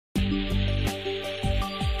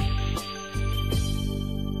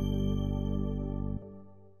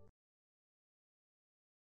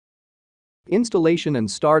Installation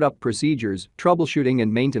and startup procedures, troubleshooting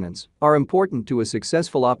and maintenance are important to a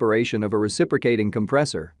successful operation of a reciprocating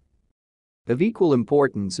compressor. Of equal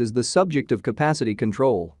importance is the subject of capacity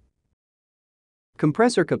control.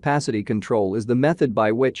 Compressor capacity control is the method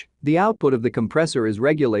by which the output of the compressor is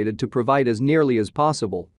regulated to provide as nearly as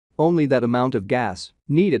possible only that amount of gas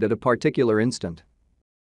needed at a particular instant.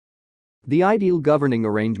 The ideal governing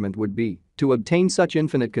arrangement would be to obtain such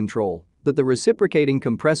infinite control that the reciprocating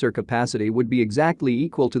compressor capacity would be exactly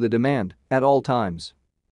equal to the demand at all times.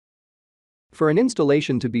 For an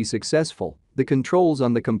installation to be successful, the controls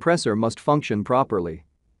on the compressor must function properly.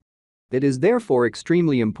 It is therefore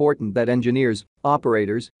extremely important that engineers,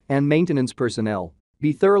 operators, and maintenance personnel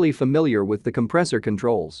be thoroughly familiar with the compressor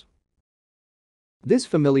controls. This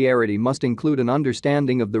familiarity must include an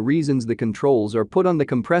understanding of the reasons the controls are put on the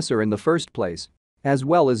compressor in the first place, as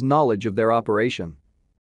well as knowledge of their operation.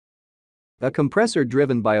 A compressor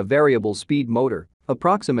driven by a variable speed motor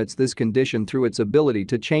approximates this condition through its ability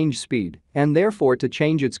to change speed and therefore to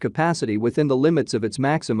change its capacity within the limits of its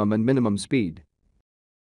maximum and minimum speed.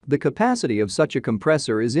 The capacity of such a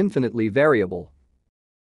compressor is infinitely variable.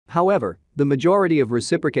 However, the majority of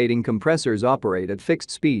reciprocating compressors operate at fixed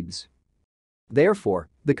speeds. Therefore,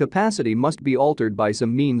 the capacity must be altered by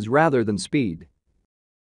some means rather than speed.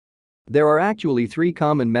 There are actually three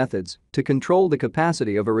common methods to control the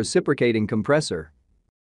capacity of a reciprocating compressor.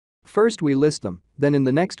 First we list them, then in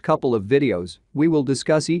the next couple of videos, we will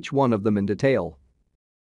discuss each one of them in detail.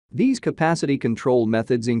 These capacity control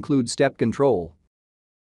methods include step control,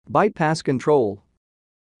 bypass control,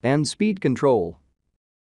 and speed control.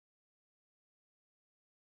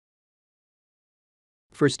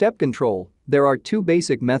 For step control, there are two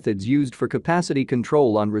basic methods used for capacity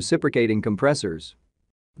control on reciprocating compressors.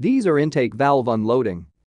 These are intake valve unloading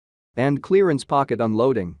and clearance pocket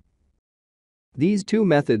unloading. These two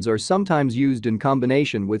methods are sometimes used in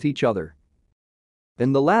combination with each other.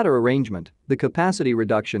 In the latter arrangement, the capacity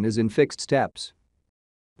reduction is in fixed steps.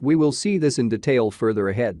 We will see this in detail further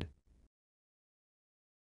ahead.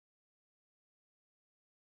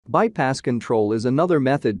 Bypass control is another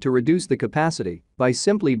method to reduce the capacity by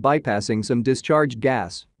simply bypassing some discharged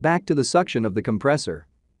gas back to the suction of the compressor.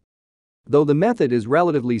 Though the method is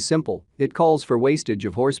relatively simple, it calls for wastage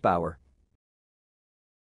of horsepower.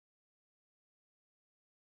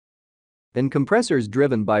 In compressors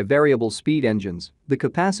driven by variable speed engines, the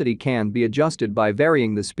capacity can be adjusted by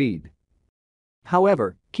varying the speed.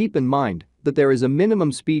 However, keep in mind that there is a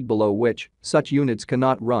minimum speed below which such units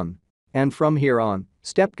cannot run, and from here on,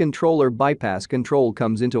 step control or bypass control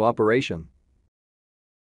comes into operation.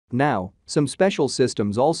 Now, some special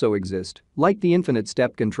systems also exist, like the infinite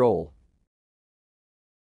step control.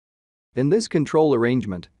 In this control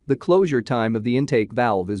arrangement, the closure time of the intake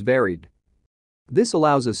valve is varied. This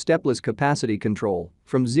allows a stepless capacity control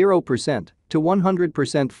from 0% to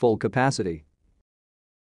 100% full capacity.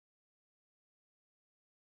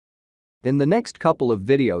 In the next couple of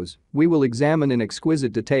videos, we will examine in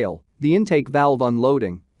exquisite detail the intake valve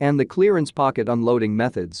unloading and the clearance pocket unloading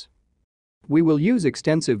methods. We will use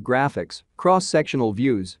extensive graphics, cross-sectional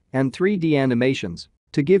views, and 3D animations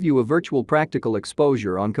to give you a virtual practical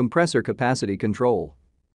exposure on compressor capacity control.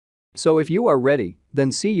 So if you are ready,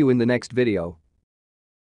 then see you in the next video.